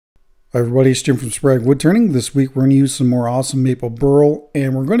Hi everybody, it's Jim from Sprague Woodturning. This week we're going to use some more awesome maple burl,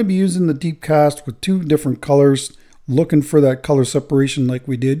 and we're going to be using the deep cast with two different colors, looking for that color separation like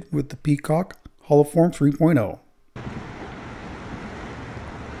we did with the Peacock Holoform 3.0.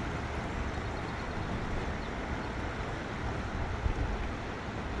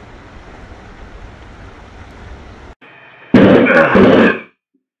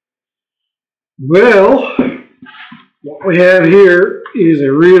 Well, what we have here is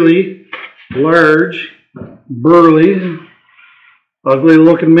a really large, burly, ugly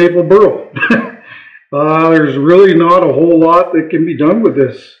looking maple burl. There's really not a whole lot that can be done with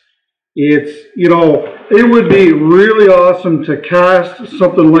this. It's, you know, it would be really awesome to cast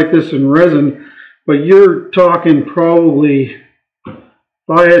something like this in resin, but you're talking probably, if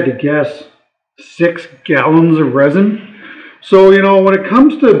I had to guess, 6 gallons of resin. So, you know, when it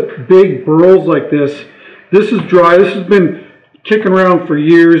comes to big burls like this, this is dry. This has been kicking around for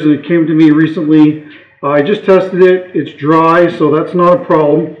years, and it came to me recently. I just tested it. It's dry, so that's not a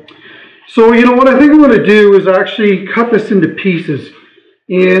problem. So, you know, what I think I'm going to do is actually cut this into pieces.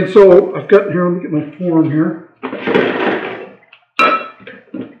 And so I've got here, let me get my form here.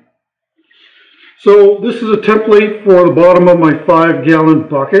 So this is a template for the bottom of my 5-gallon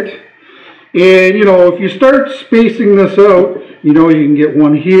bucket. And, you know, if you start spacing this out, you know, you can get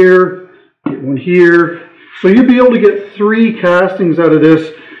one here, get one here. So you'll be able to get 3 castings out of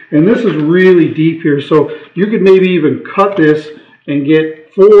this. And this is really deep here. So you could maybe even cut this and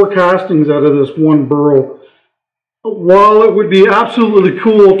get 4 castings out of this one burl. While it would be absolutely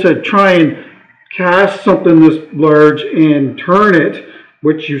cool to try and cast something this large and turn it,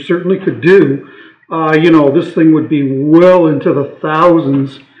 which you certainly could do, you know, this thing would be well into the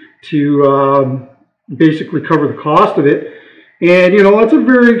thousands to basically cover the cost of it. And, you know, that's a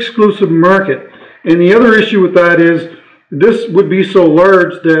very exclusive market. And the other issue with that is this would be so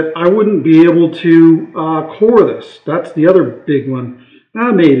large that I wouldn't be able to core this. That's the other big one.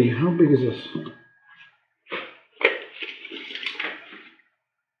 Maybe. How big is this?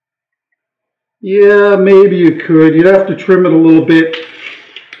 Yeah, maybe you could. You'd have to trim it a little bit.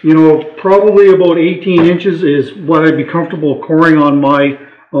 You know, probably about 18 inches is what I'd be comfortable coring on my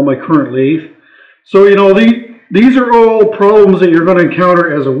current lathe. So, you know, these are all problems that you're going to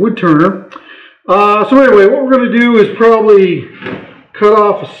encounter as a wood turner. So anyway, what we're going to do is probably cut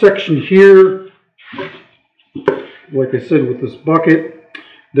off a section here. Like I said, with this bucket.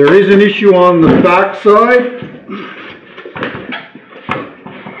 There is an issue on the back side.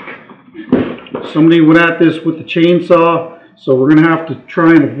 Somebody went at this with the chainsaw, so we're going to have to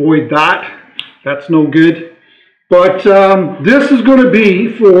try and avoid that. That's no good. But this is going to be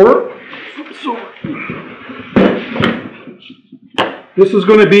for,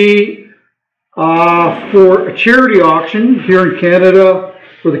 for a charity auction here in Canada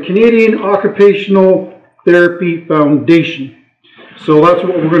for the Canadian Occupational Therapy Foundation. So that's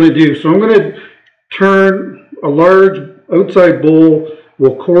what we're going to do. So I'm going to turn a large outside bowl.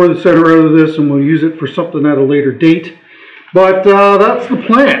 We'll core the center out of this and we'll use it for something at a later date. But that's the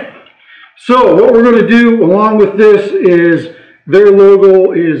plan. So what we're going to do along with this is their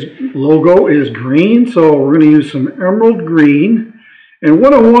logo is green. So we're going to use some emerald green. And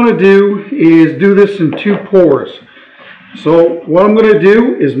what I want to do is do this in 2 pours. So what I'm going to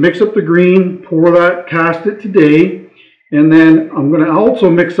do is mix up the green, pour that, cast it today. And then I'm going to also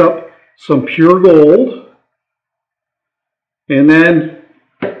mix up some pure gold. And then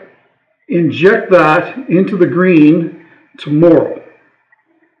inject that into the green tomorrow.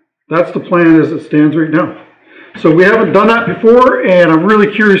 That's the plan as it stands right now. So we haven't done that before, and I'm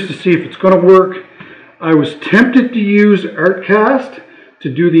really curious to see if it's going to work. I was tempted to use Art Cast to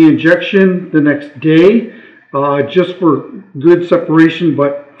do the injection the next day, just for good separation,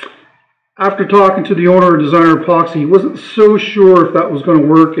 but after talking to the owner of Designer Epoxy, he wasn't so sure if that was going to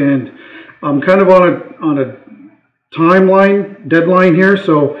work, and I'm kind of on a deadline here,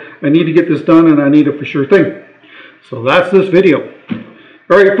 so I need to get this done, and I need a for sure thing. So that's this video.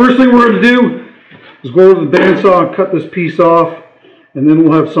 All right, first thing we're going to do is go over to the bandsaw and cut this piece off, and then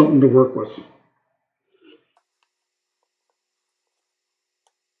we'll have something to work with.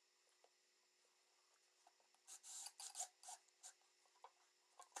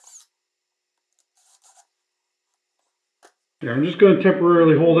 Yeah, I'm just going to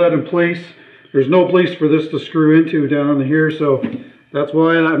temporarily hold that in place. There's no place for this to screw into down under here, so that's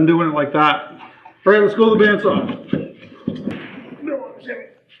why I'm doing it like that. All right, let's go to the bandsaw.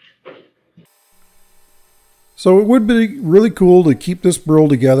 So it would be really cool to keep this burl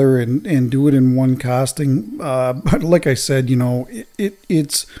together and do it in one casting. But like I said, you know,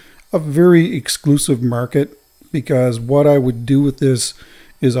 it's a very exclusive market, because what I would do with this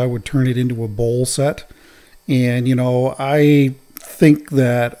is I would turn it into a bowl set. And, you know, I think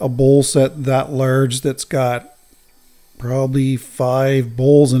that a bowl set that large that's got probably 5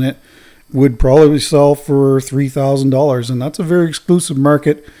 bowls in it would probably sell for $3,000, and that's a very exclusive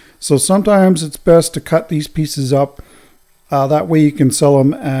market. So sometimes it's best to cut these pieces up. That way you can sell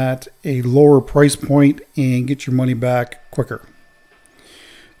them at a lower price point and get your money back quicker.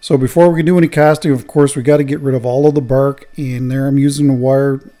 So before we can do any casting, of course, we got to get rid of all of the bark. And there I'm using a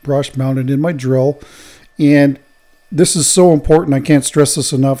wire brush mounted in my drill. And this is so important. I can't stress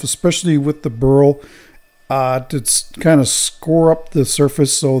this enough, especially with the burl, to kind of score up the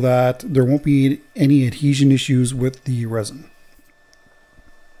surface so that there won't be any adhesion issues with the resin.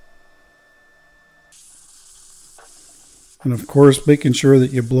 And of course, making sure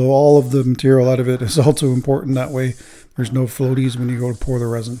that you blow all of the material out of it is also important. That way there's no floaties when you go to pour the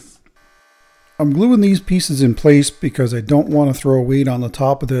resin. I'm gluing these pieces in place because I don't want to throw weight on the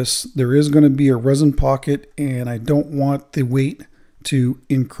top of this. There is going to be a resin pocket, and I don't want the weight to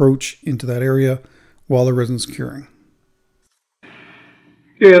encroach into that area while the resin's curing.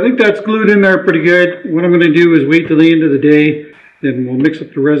 Yeah, I think that's glued in there pretty good. What I'm going to do is wait till the end of the day, then we'll mix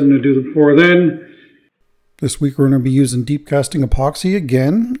up the resin and do the pour then. This week we're going to be using deep casting epoxy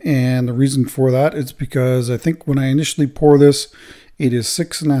again, and the reason for that is because I think when I initially pour this, it is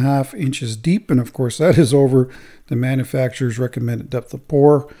 6.5 inches deep, and of course that is over the manufacturer's recommended depth of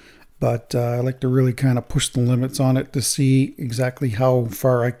pour, but I like to really kind of push the limits on it to see exactly how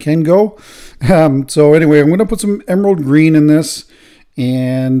far I can go. So anyway, I'm going to put some emerald green in this,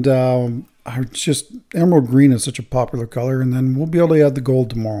 and emerald green is such a popular color, and then we'll be able to add the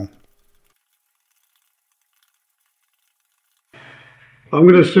gold tomorrow. I'm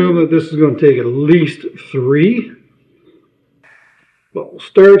going to assume that this is going to take at least 3. But we'll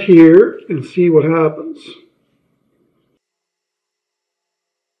start here and see what happens.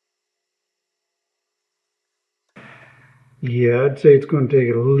 Yeah, I'd say it's going to take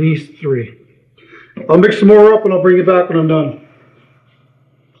at least 3. I'll mix some more up and I'll bring it back when I'm done.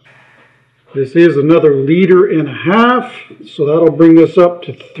 This is another 1.5 liters, so that'll bring us up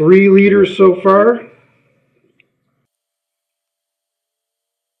to 3 liters so far.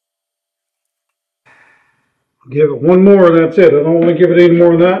 Give it one more, that's it. I don't want to give it any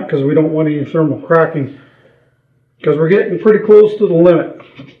more than that because we don't want any thermal cracking, because we're getting pretty close to the limit.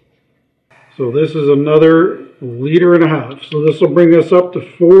 So this is another 1.5 liters. So this will bring us up to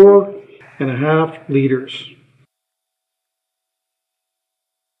 4.5 liters.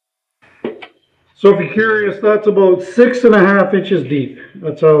 So if you're curious, that's about 6.5 inches deep.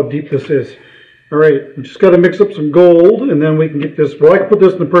 That's how deep this is. All right, we just got to mix up some gold, and then we can get this. Well, I can put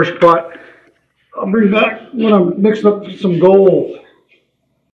this in the pressure pot. I'll bring back when I'm mixing up some gold.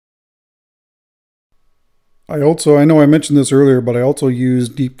 I know I mentioned this earlier, but I also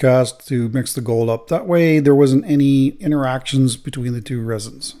used deep cast to mix the gold up. That way there wasn't any interactions between the two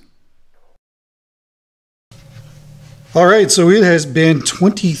resins. All right, so it has been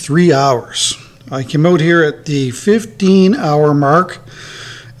 23 hours. I came out here at the 15-hour mark.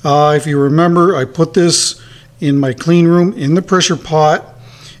 If you remember, I put this in my clean room in the pressure pot,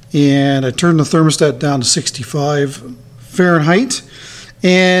 and I turned the thermostat down to 65 Fahrenheit.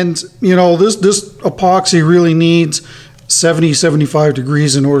 And you know, this epoxy really needs 70-75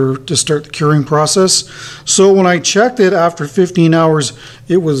 degrees in order to start the curing process. So when I checked it after 15 hours,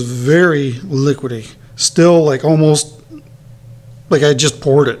 it was very liquidy, still like almost like I just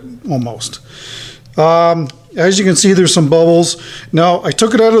poured it almost. As you can see, there's some bubbles. Now, I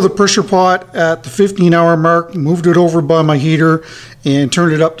took it out of the pressure pot at the 15-hour mark, moved it over by my heater, and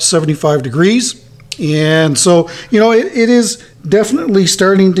turned it up to 75 degrees. And so, you know, it is definitely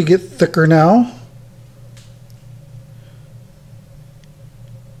starting to get thicker now.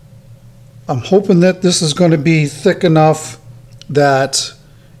 I'm hoping that this is going to be thick enough that,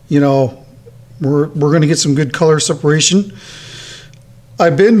 you know, we're going to get some good color separation.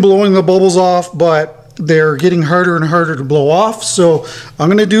 I've been blowing the bubbles off, but they're getting harder and harder to blow off, so I'm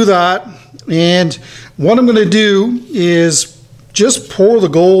going to do that. And what I'm going to do is just pour the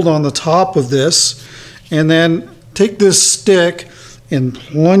gold on the top of this, and then take this stick and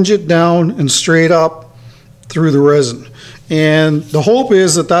plunge it down and straight up through the resin. And the hope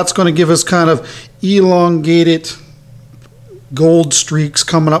is that that's going to give us kind of elongated gold streaks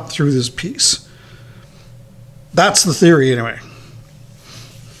coming up through this piece. That's the theory anyway.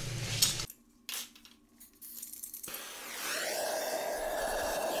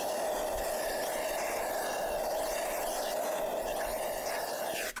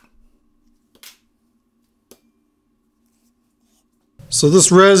 So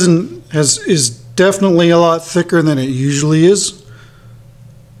this resin is definitely a lot thicker than it usually is.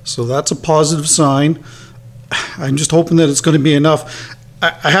 So that's a positive sign. I'm just hoping that it's going to be enough.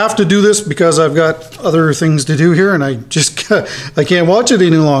 I have to do this because I've got other things to do here, and I can't watch it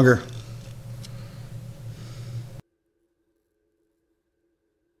any longer.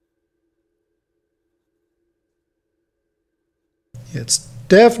 It's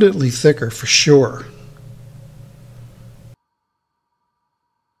definitely thicker for sure.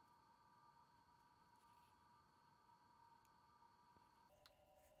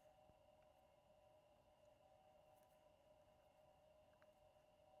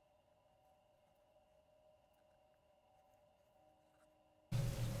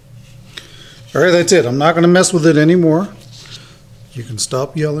 All right, that's it. I'm not going to mess with it anymore. You can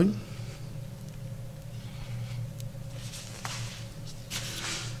stop yelling.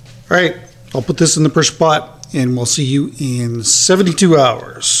 All right, I'll put this in the pressure pot and we'll see you in 72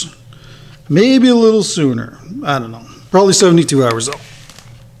 hours. Maybe a little sooner. I don't know. Probably 72 hours though.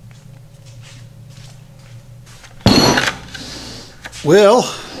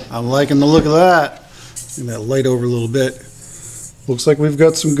 Well, I'm liking the look of that. And that light over a little bit. Looks like we've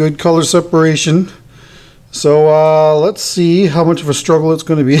got some good color separation. So let's see how much of a struggle it's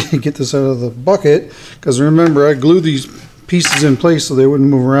going to be to get this out of the bucket. Because remember, I glued these pieces in place so they wouldn't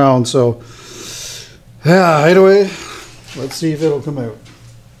move around. So yeah, anyway, let's see if it'll come out.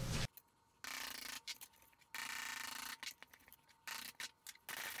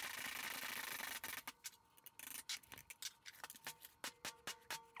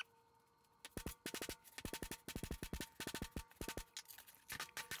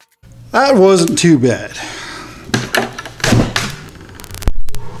 That wasn't too bad.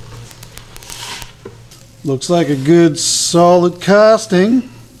 Looks like a good solid casting.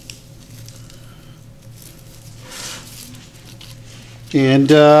 And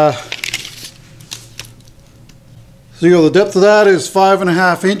so the depth of that is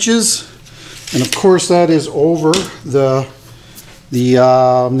 5.5 inches. And of course that is over the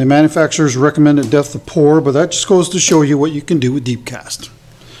manufacturer's recommended depth of pour, but that just goes to show you what you can do with deep cast.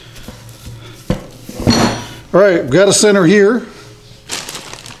 All right, we've got a center here.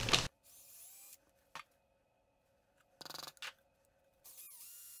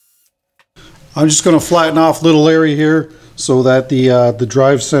 I'm just going to flatten off a little area here so that the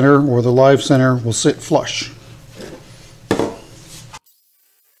drive center or the live center will sit flush.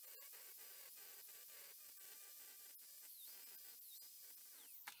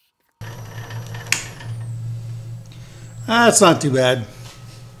 That's not too bad.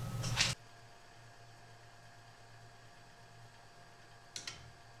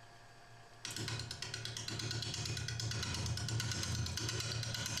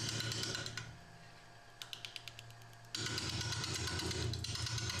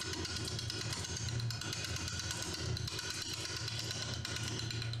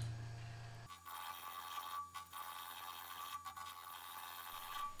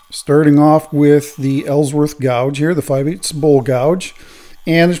 Starting off with the Ellsworth gouge here, the 5/8 bowl gouge.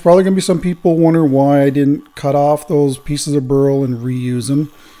 And there's probably going to be some people wondering why I didn't cut off those pieces of burl and reuse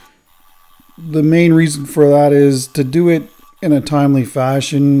them. The main reason for that is to do it in a timely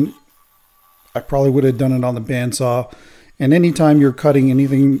fashion. I probably would have done it on the bandsaw. And anytime you're cutting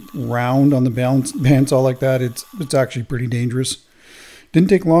anything round on the bandsaw like that, it's actually pretty dangerous. Didn't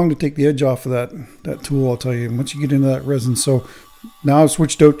take long to take the edge off of that tool, I'll tell you, once you get into that resin. So now I've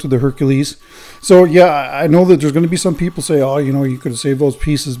switched out to the Hercules. So yeah, I know that there's going to be some people say, oh, you know, you could have saved those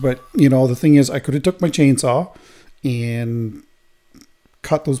pieces. But, you know, the thing is, I could have took my chainsaw and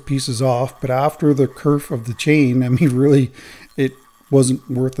cut those pieces off. But after the kerf of the chain, I mean, really, it wasn't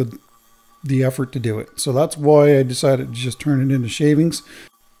worth the effort to do it. So that's why I decided to just turn it into shavings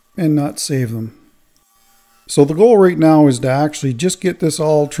and not save them. So the goal right now is to actually just get this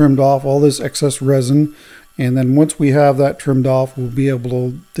all trimmed off, all this excess resin. And then once we have that trimmed off, we'll be able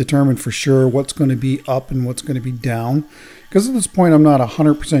to determine for sure what's going to be up and what's going to be down. Because at this point, I'm not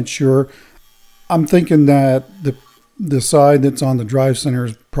 100% sure. I'm thinking that the side that's on the drive center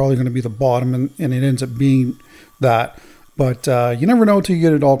is probably going to be the bottom, and it ends up being that. But you never know until you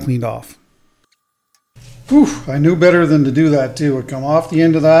get it all cleaned off. Whew, I knew better than to do that too. It come off the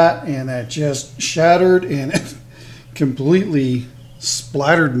end of that, and that just shattered, and it completely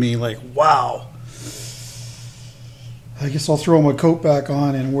splattered me like, wow. I guess I'll throw my coat back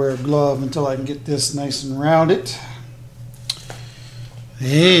on and wear a glove until I can get this nice and rounded.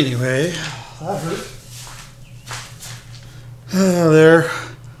 Anyway, that hurt. There.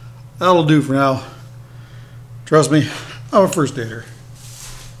 That'll do for now. Trust me, I'm a first aider.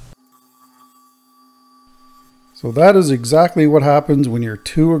 So that is exactly what happens when you're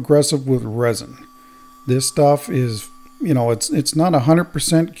too aggressive with resin. This stuff is you know, it's not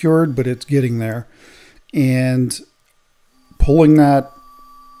 100% cured, but it's getting there. And pulling the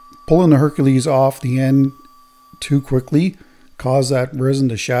Hercules off the end too quickly caused that resin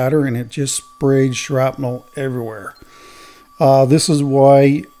to shatter, and it just sprayed shrapnel everywhere. This is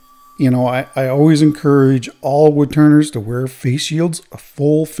why, you know, I always encourage all wood turners to wear face shields, a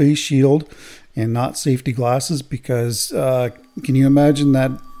full face shield, and not safety glasses, because can you imagine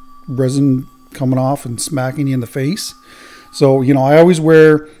that resin coming off and smacking you in the face? So, you know, I always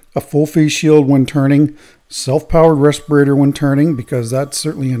wear a full face shield when turning, self-powered respirator when turning, because that's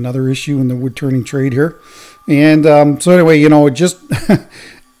certainly another issue in the wood turning trade here. And so anyway, you know, it just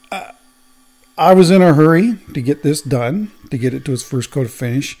I was in a hurry to get this done, to get it to its first coat of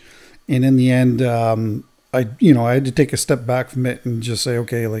finish, and in the end, I had to take a step back from it and just say,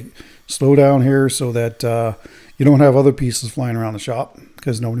 okay, like, slow down here so that you don't have other pieces flying around the shop,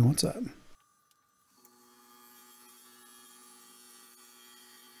 because nobody wants that.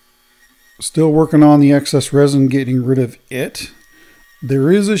 Still working on the excess resin, getting rid of it.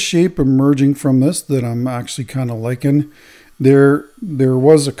 There is a shape emerging from this that I'm actually kind of liking. There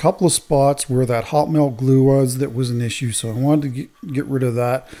was a couple of spots where that hot melt glue that was an issue, so I wanted to get rid of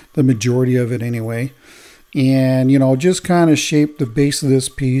that, the majority of it anyway. And, you know, just kind of shape the base of this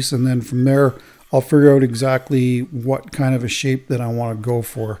piece, and then from there I'll figure out exactly what kind of a shape that I want to go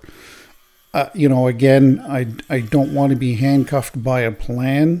for. You know, again, I don't want to be handcuffed by a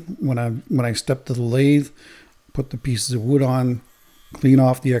plan when I step to the lathe, put the pieces of wood on, clean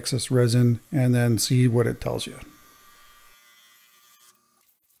off the excess resin, and then see what it tells you.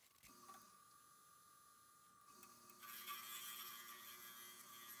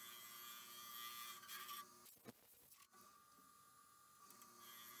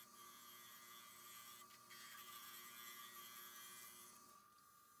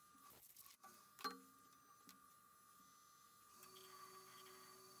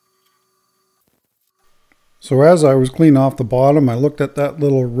 So as I was cleaning off the bottom, I looked at that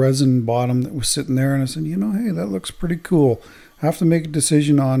little resin bottom that was sitting there, and I said, you know, hey, that looks pretty cool. I have to make a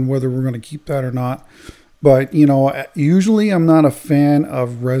decision on whether we're going to keep that or not. But, you know, usually I'm not a fan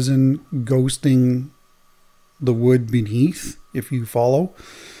of resin ghosting the wood beneath, if you follow.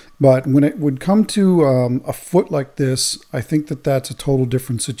 But when it would come to a foot like this, I think that that's a total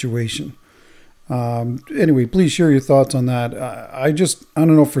different situation. Anyway, please share your thoughts on that. I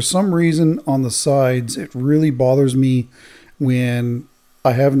don't know, for some reason on the sides, it really bothers me when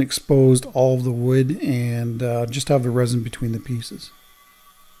I haven't exposed all of the wood and just have the resin between the pieces.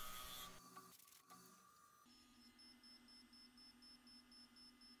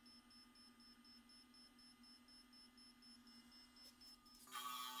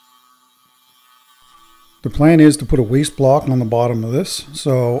 The plan is to put a waste block on the bottom of this.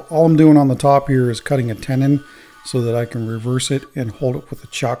 So all I'm doing on the top here is cutting a tenon so that I can reverse it and hold it with a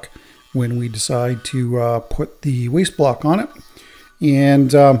chuck when we decide to put the waste block on it.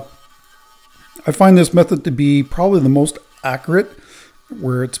 And I find this method to be probably the most accurate,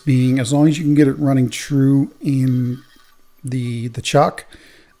 where it's being, as long as you can get it running true in the chuck,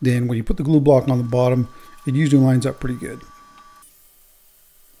 then when you put the glue block on the bottom, it usually lines up pretty good.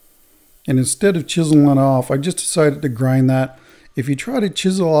 And instead of chiseling it off, I just decided to grind that. If you try to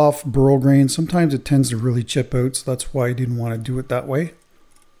chisel off burl grain, sometimes it tends to really chip out, so that's why I didn't want to do it that way.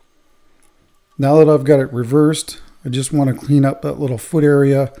 Now that I've got it reversed, I just want to clean up that little foot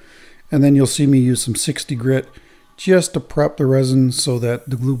area, and then you'll see me use some 60 grit just to prep the resin so that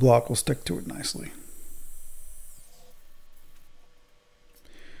the glue block will stick to it nicely.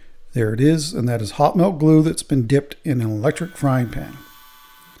 There it is, and that is hot melt glue that's been dipped in an electric frying pan.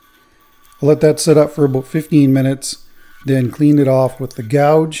 I'll let that set up for about 15 minutes, then clean it off with the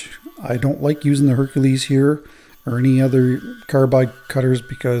gouge. I don't like using the Hercules here or any other carbide cutters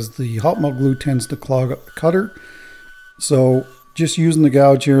because the hot melt glue tends to clog up the cutter. So just using the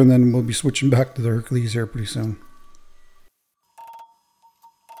gouge here, and then we'll be switching back to the Hercules here pretty soon.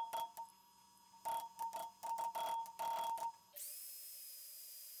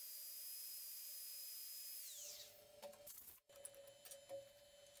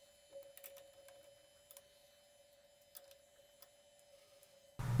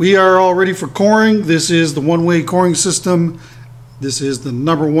 We are all ready for coring. This is the one-way coring system. This is the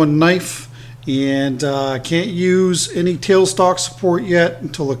 #1 knife, and I can't use any tailstock support yet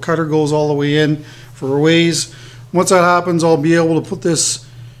until the cutter goes all the way in for a ways. Once that happens, I'll be able to put this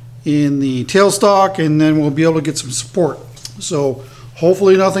in the tailstock, and then we'll be able to get some support. So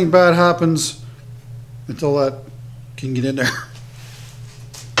hopefully nothing bad happens until that can get in there.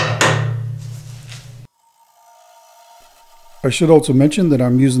 I should also mention that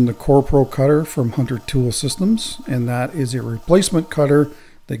I'm using the Core Pro cutter from Hunter Tool Systems, and that is a replacement cutter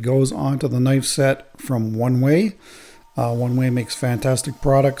that goes onto the knife set from One Way. One Way makes fantastic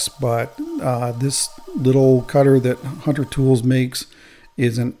products, but this little cutter that Hunter Tools makes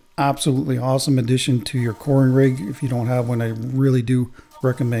is an absolutely awesome addition to your coring rig. If you don't have one, I really do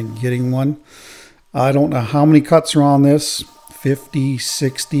recommend getting one. I don't know how many cuts are on this, 50,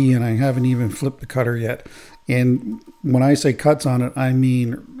 60, and I haven't even flipped the cutter yet. And when I say cuts on it, I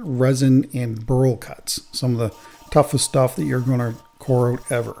mean resin and burl cuts. Some of the toughest stuff that you're going to core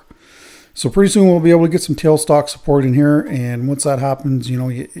out ever. So pretty soon we'll be able to get some tailstock support in here. And once that happens, you know,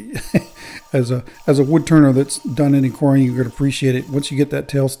 as a wood turner that's done any coring, you could appreciate it. Once you get that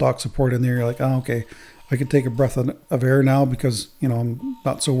tailstock support in there, you're like, oh, okay, I can take a breath of air now because, you know, I'm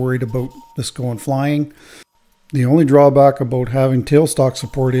not so worried about this going flying. The only drawback about having tailstock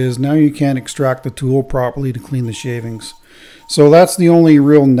support is now you can't extract the tool properly to clean the shavings. So that's the only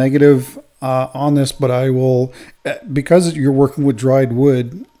real negative on this, but I will, because you're working with dried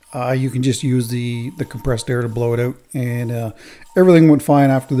wood, you can just use the compressed air to blow it out, and everything went fine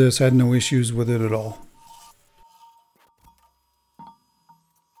after this. Had no issues with it at all.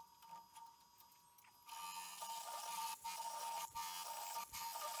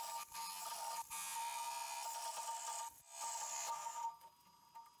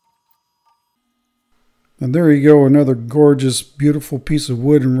 And there you go, another gorgeous, beautiful piece of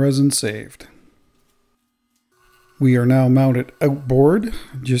wood and resin saved. We are now mounted outboard,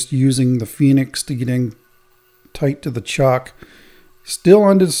 just using the Phoenix to get in tight to the chuck. Still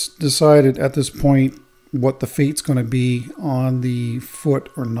undecided at this point what the fate's going to be on the foot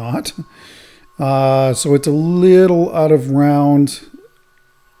or not. So it's a little out of round.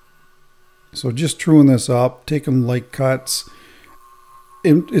 So just truing this up, taking light cuts.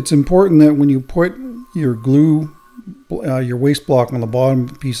 It's important that when you put your glue, your waste block on the bottom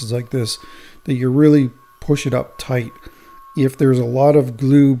pieces like this, that you really push it up tight. If there's a lot of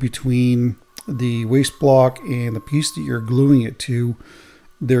glue between the waste block and the piece that you're gluing it to,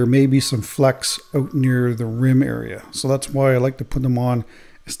 there may be some flex out near the rim area. So that's why I like to put them on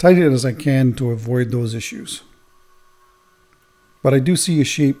as tight as I can to avoid those issues. But I do see a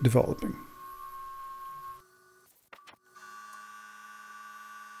shape developing.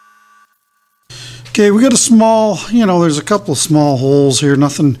 Okay, we got a small, you know, there's a couple of small holes here,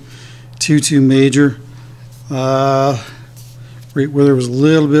 nothing too major. Right where there was a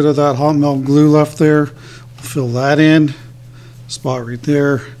little bit of that hot melt glue left there, we'll fill that in, spot right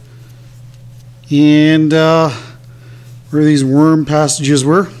there. And where these worm passages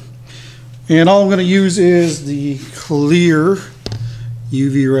were. And all I'm going to use is the clear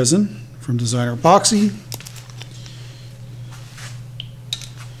UV resin from Designer Epoxy.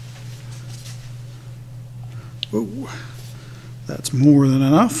 Whoa, that's more than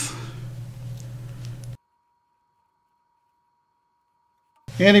enough.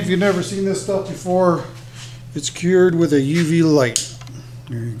 And if you've never seen this stuff before, it's cured with a UV light.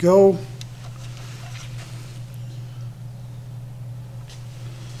 There you go.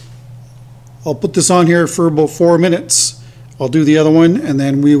 I'll put this on here for about 4 minutes. I'll do the other one and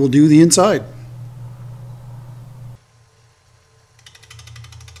then we will do the inside.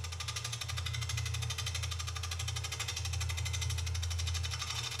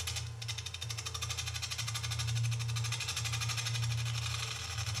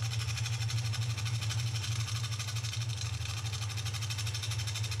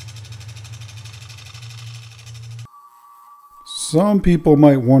 Some people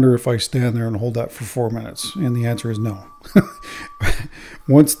might wonder if I stand there and hold that for 4 minutes, and the answer is no.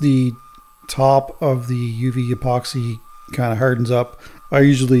 Once the top of the UV epoxy kind of hardens up, I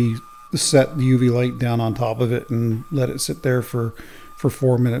usually set the UV light down on top of it and let it sit there for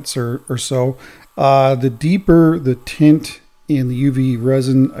 4 minutes or so. The deeper the tint in the UV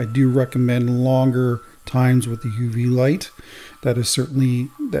resin, I do recommend longer times with the UV light. That is certainly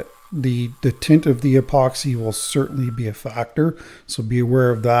that. The tint of the epoxy will certainly be a factor, so be aware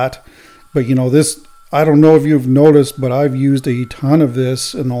of that. But you know, this, I don't know if you've noticed, but I've used a ton of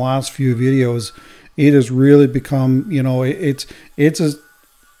this in the last few videos. It has really become, you know, it's as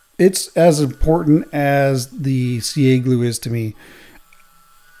important as the CA glue is to me.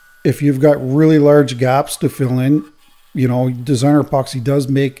 If you've got really large gaps to fill in, you know, Designer Epoxy does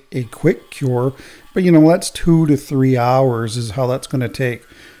make a quick cure, but you know, that's 2 to 3 hours is how that's going to take.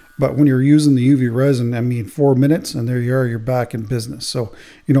 But when you're using the UV resin, I mean, 4 minutes and there you are, you're back in business. So,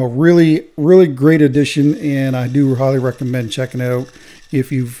 you know, really great addition, and I do highly recommend checking it out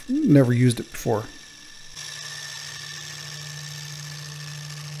if you've never used it before.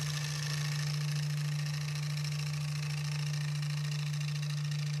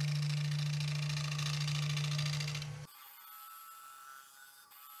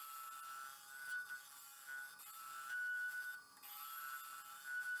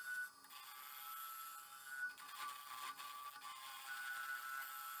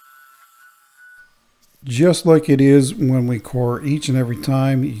 just like it is when we core each and every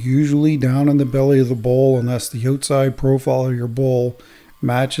time, usually down in the belly of the bowl, unless the outside profile of your bowl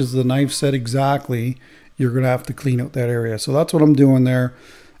matches the knife set exactly, you're going to have to clean out that area. So that's what I'm doing there.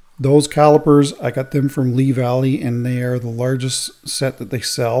 Those calipers, I got them from Lee Valley, and they are the largest set that they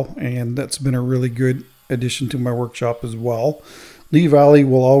sell, and that's been a really good addition to my workshop as well. Lee Valley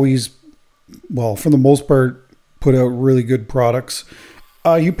will always, well, for the most part, put out really good products.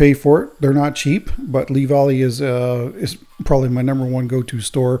 You pay for it. They're not cheap, but Lee Valley is probably my #1 go-to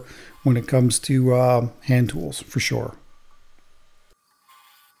store when it comes to hand tools, for sure.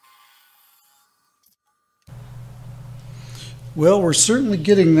 Well, we're certainly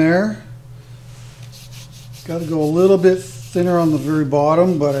getting there. Got to go a little bit thinner on the very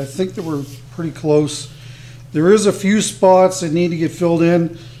bottom, but I think that we're pretty close. There is a few spots that need to get filled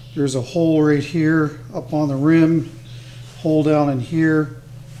in. There's a hole right here up on the rim, hole down in here.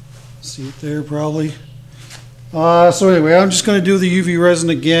 See it there probably. So anyway, I'm just going to do the UV resin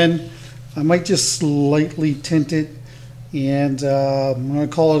again. I might just slightly tint it, and I'm going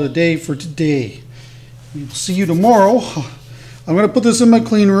to call it a day for today. We'll see you tomorrow. I'm going to put this in my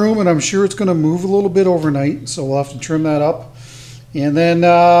clean room, and I'm sure it's going to move a little bit overnight, so we'll have to trim that up. And then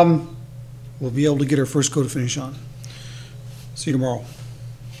we'll be able to get our first coat of finish on. See you tomorrow.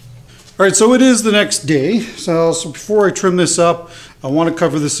 All right, so it is the next day. So before I trim this up, I want to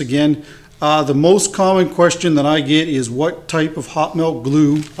cover this again. The most common question that I get is what type of hot melt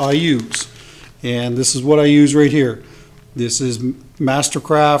glue I use. And this is what I use right here. This is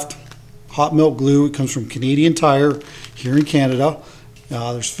Mastercraft hot melt glue. It comes from Canadian Tire here in Canada.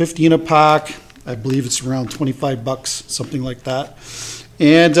 There's 50 in a pack. I believe it's around 25 bucks, something like that.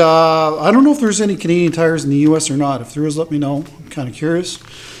 And I don't know if there's any Canadian Tires in the US or not. If there is, let me know. I'm kind of curious.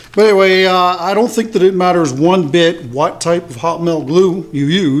 But anyway, I don't think that it matters one bit what type of hot melt glue you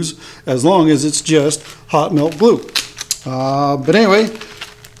use, as long as it's just hot melt glue. But anyway,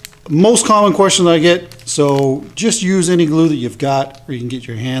 most common question I get, so just use any glue that you've got or you can get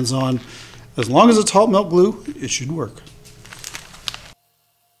your hands on. As long as it's hot melt glue, it should work.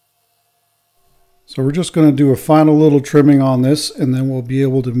 So we're just going to do a final little trimming on this, and then we'll be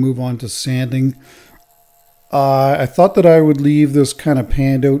able to move on to sanding. I thought that I would leave this kind of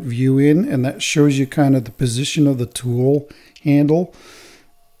panned out view in, and that shows you kind of the position of the tool handle.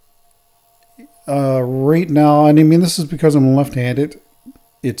 Right now, and I mean this is because I'm left-handed,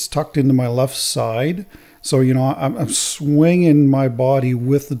 it's tucked into my left side. So, you know, I'm swinging my body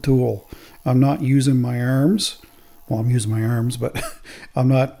with the tool. I'm not using my arms. Well, I'm using my arms, but I'm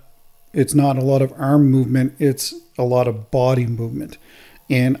not. It's not a lot of arm movement. It's a lot of body movement.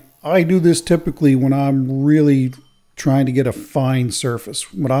 And I do this typically when I'm really trying to get a fine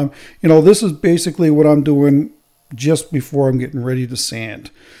surface. When I'm, you know, this is basically what I'm doing just before I'm getting ready to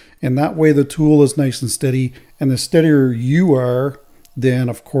sand. And that way the tool is nice and steady. And the steadier you are, then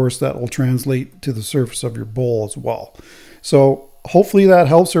of course that will translate to the surface of your bowl as well. So hopefully that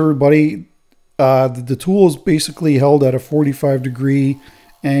helps everybody. The tool is basically held at a 45-degree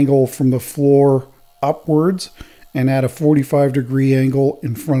angle from the floor upwards and at a 45-degree angle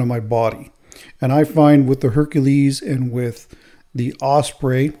in front of my body. And I find with the Hercules and with the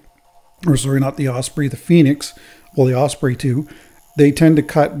Osprey, or sorry, not the Osprey, the Phoenix, well, the Osprey too, they tend to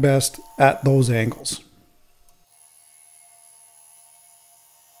cut best at those angles.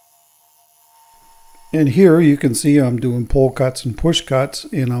 And here you can see I'm doing pull cuts and push cuts,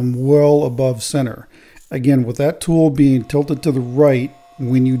 and I'm well above center. Again, with that tool being tilted to the right,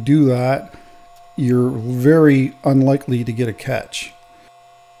 when you do that, you're very unlikely to get a catch.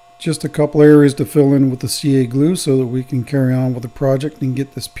 Just a couple areas to fill in with the CA glue so that we can carry on with the project and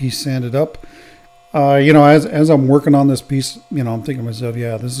get this piece sanded up. You know, as I'm working on this piece, you know, I'm thinking to myself,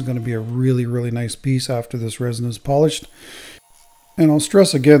 yeah, this is going to be a really, really nice piece after this resin is polished. And I'll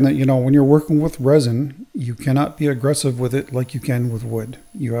stress again that, you know, when you're working with resin, you cannot be aggressive with it like you can with wood.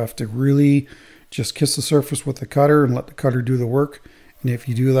 You have to really just kiss the surface with the cutter and let the cutter do the work. And if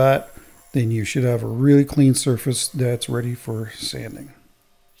you do that, then you should have a really clean surface that's ready for sanding.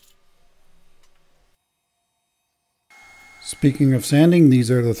 Speaking of sanding,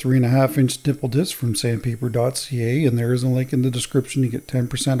 these are the 3.5-inch dimple discs from sandpaper.ca, and there is a link in the description to get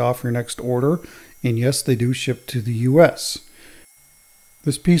 10% off your next order. And yes, they do ship to the US.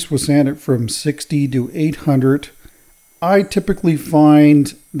 This piece was sanded from 60 to 800. I typically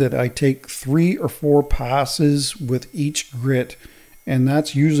find that I take 3 or 4 passes with each grit, and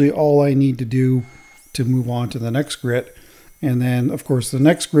that's usually all I need to do to move on to the next grit. And then, of course, the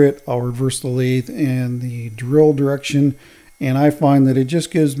next grit, I'll reverse the lathe and the drill direction, and I find that it just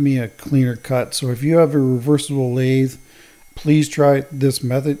gives me a cleaner cut. So if you have a reversible lathe, please try this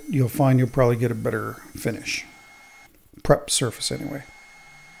method. You'll find you'll probably get a better finish. Prep surface anyway.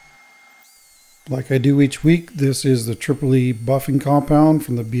 Like I do each week, this is the Triple E buffing compound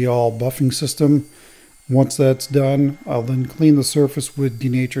from the Be All buffing system. Once that's done, I'll then clean the surface with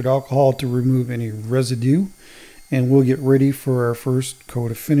denatured alcohol to remove any residue, and we'll get ready for our first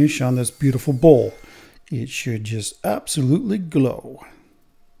coat of finish on this beautiful bowl. It should just absolutely glow.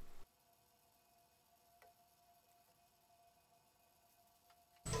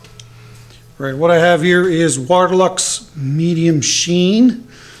 Right, what I have here is Waterlux Medium Sheen.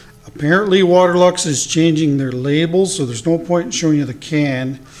 Apparently Waterlux is changing their labels, so there's no point in showing you the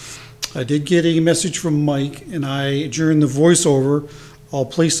can. I did get a message from Mike, and during the voiceover, I'll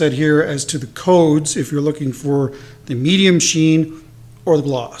place that here as to the codes if you're looking for the medium sheen or the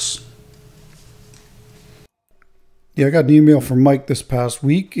gloss. Yeah, I got an email from Mike this past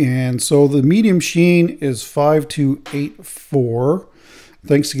week, and so the medium sheen is 5284.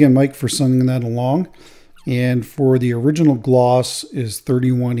 Thanks again, Mike, for sending that along. And for the original gloss is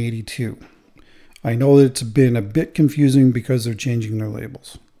 3182. I know that it's been a bit confusing because they're changing their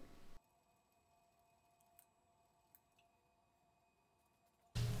labels.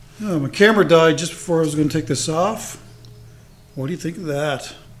 Oh, my camera died just before I was going to take this off. What do you think of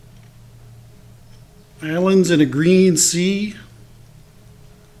that? Islands in a green sea.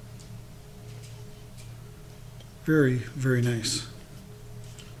 Very, very nice.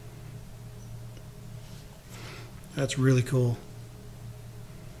 That's really cool.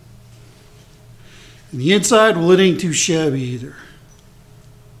 And the inside, well, it ain't too shabby either.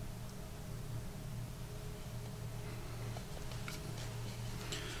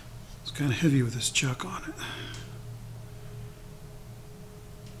 It's kind of heavy with this chuck on it.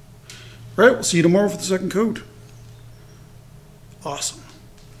 All right, we'll see you tomorrow for the second coat. Awesome.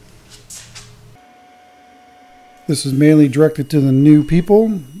 This is mainly directed to the new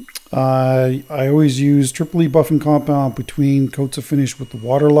people. I always use Triple E buffing compound between coats of finish with the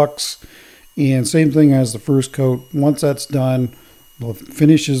Waterlux, and same thing as the first coat. Once that's done, the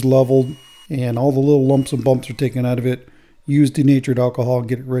finish is leveled and all the little lumps and bumps are taken out of it. Use denatured alcohol and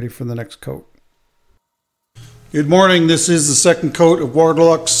get it ready for the next coat. Good morning, this is the second coat of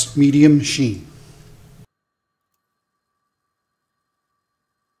Waterlux Medium Sheen.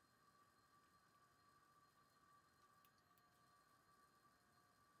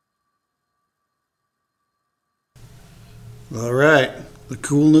 All right, the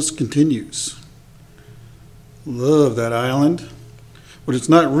coolness continues. Love that island, but it's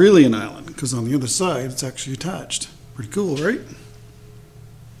not really an island because on the other side it's actually attached. Pretty cool, right?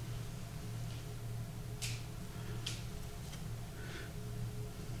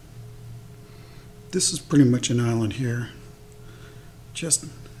 This is pretty much an island here. Just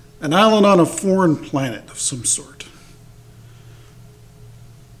an island on a foreign planet of some sort.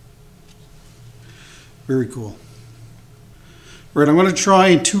 Very cool. Right, I'm going to try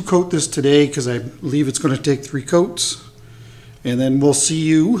and two coat this today because I believe it's going to take 3 coats. And then we'll see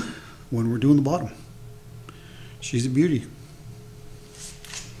you when we're doing the bottom. She's a beauty.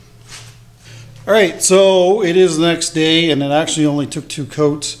 All right, so it is the next day and it actually only took 2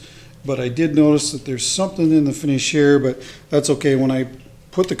 coats, but I did notice that there's something in the finish here, but that's okay. When I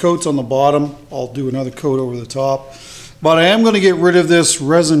put the coats on the bottom, I'll do another coat over the top. But I am going to get rid of this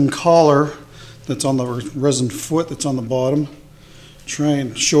resin collar that's on the resin foot that's on the bottom. Try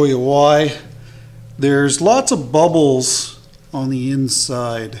and show you why. There's lots of bubbles on the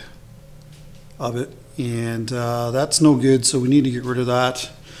inside of it, and that's no good, so we need to get rid of that.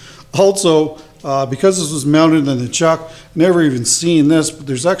 Also, because this was mounted in the chuck, never even seen this, but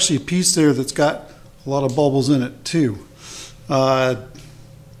there's actually a piece there that's got a lot of bubbles in it too. I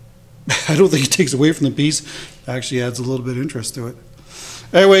don't think it takes away from the piece. It actually adds a little bit of interest to it.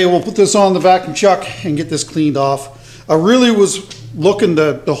 Anyway, we'll put this on the vacuum chuck and get this cleaned off. I really was looking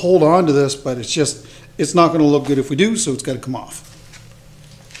to hold on to this, but it's not going to look good if we do, so it's got to come off.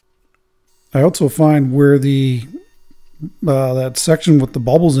 I also find where the that section with the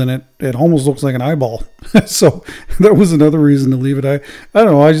bubbles in it, it almost looks like an eyeball. So that was another reason to leave it. I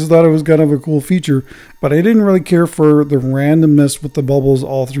don't know, I just thought it was kind of a cool feature, but I didn't really care for the randomness with the bubbles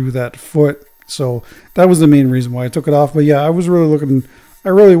all through that foot. So that was the main reason why I took it off. But yeah, I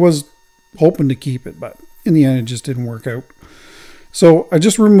really was hoping to keep it, but in the end it just didn't work out. So I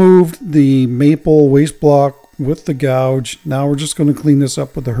just removed the maple waste block with the gouge. Now we're just going to clean this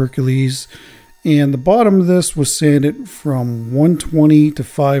up with the Hercules. And the bottom of this was sanded from 120 to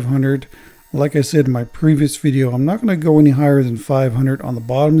 500. Like I said in my previous video, I'm not going to go any higher than 500 on the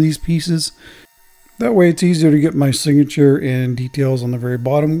bottom of these pieces. That way it's easier to get my signature and details on the very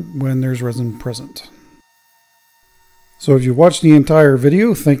bottom when there's resin present. So if you watched the entire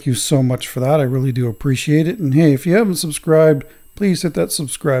video, thank you so much for that. I really do appreciate it. And hey, if you haven't subscribed, please hit that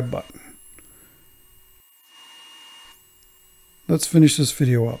subscribe button. Let's finish this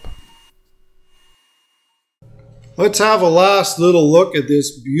video up. Let's have a last little look at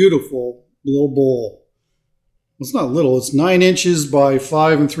this beautiful little bowl. It's not little, it's 9 inches by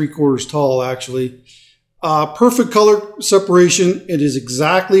 5 3/4 tall actually. Perfect color separation. It is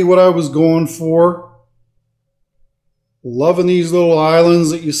exactly what I was going for. Loving these little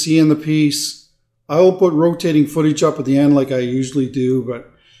islands that you see in the piece. I will put rotating footage up at the end like I usually do, but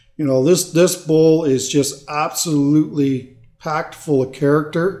you know, this bowl is just absolutely packed full of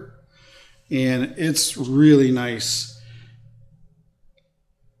character, and it's really nice.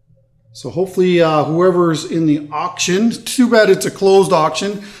 So hopefully whoever's in the auction, too bad it's a closed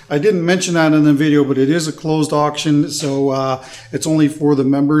auction. I didn't mention that in the video, but it is a closed auction, so it's only for the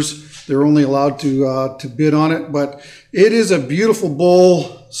members. They're only allowed to bid on it, but it is a beautiful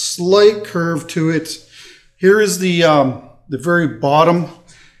bowl, slight curve to it. Here is the very bottom.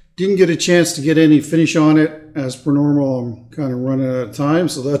 Didn't get a chance to get any finish on it. As per normal, I'm kind of running out of time,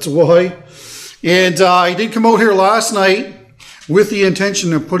 so that's why. And I did come out here last night with the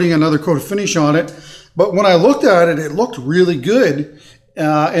intention of putting another coat of finish on it, but when I looked at it, it looked really good,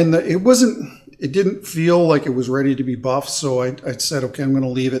 and it didn't feel like it was ready to be buffed, so I said, okay, I'm going to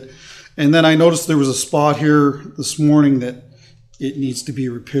leave it. And then I noticed there was a spot here this morning that it needs to be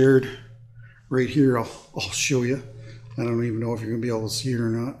repaired. Right here, I'll show you. I don't even know if you're going to be able to see it or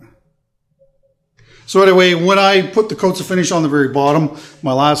not. So anyway, when I put the coats of finish on the very bottom,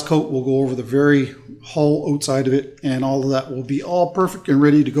 my last coat will go over the very hull outside of it, and all of that will be all perfect and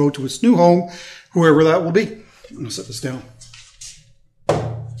ready to go to its new home, whoever that will be. I'm going to set this down.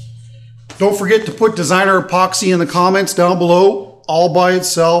 Don't forget to put designer epoxy in the comments down below, all by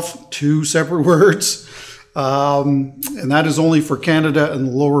itself, 2 separate words. And that is only for Canada and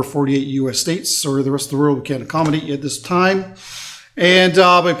the lower 48 US states. Sorry, the rest of the world we can't accommodate you at this time. And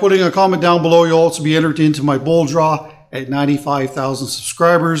by putting a comment down below, you'll also be entered into my bowl draw at 95,000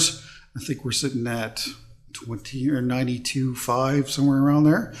 subscribers. I think we're sitting at 20 or 92.5, somewhere around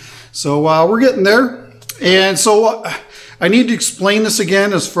there. So we're getting there. And so I need to explain this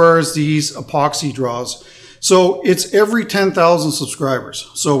again as far as these epoxy draws. So it's every 10,000 subscribers.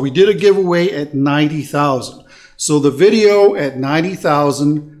 So we did a giveaway at 90,000. So the video at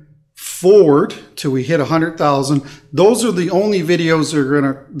 90,000 forward till we hit 100,000. Those are the only videos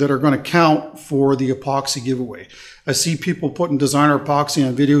that are gonna count for the epoxy giveaway. I see people putting designer epoxy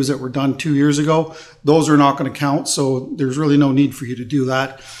on videos that were done 2 years ago. Those are not going to count, so there's really no need for you to do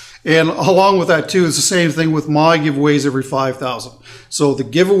that. And along with that too, it's the same thing with my giveaways every 5,000. So the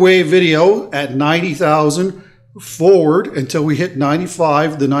giveaway video at 90,000 forward until we hit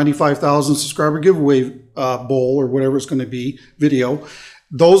 95, the 95,000 subscriber giveaway bowl or whatever it's going to be video.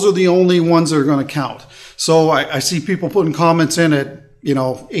 Those are the only ones that are going to count. So I see people putting comments in at, you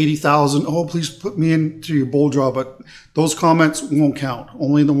know, 80,000. Oh, please put me into your bowl draw, but those comments won't count.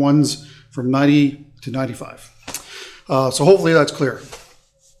 Only the ones from 90 to 95. So hopefully that's clear.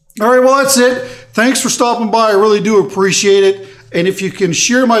 All right, well, that's it. Thanks for stopping by. I really do appreciate it. And if you can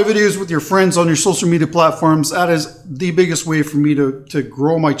share my videos with your friends on your social media platforms, that is the biggest way for me to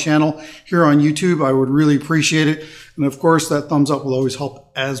grow my channel here on YouTube. I would really appreciate it. And of course, that thumbs up will always help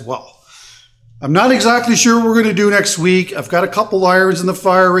as well. I'm not exactly sure what we're going to do next week. I've got a couple irons in the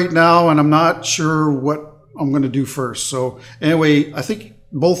fire right now, and I'm not sure what I'm going to do first. So anyway, I think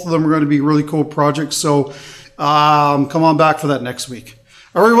both of them are going to be really cool projects. So come on back for that next week.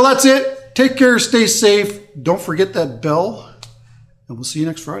 All right, well, that's it. Take care, stay safe. Don't forget that bell, and we'll see you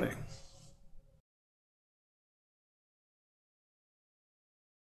next Friday.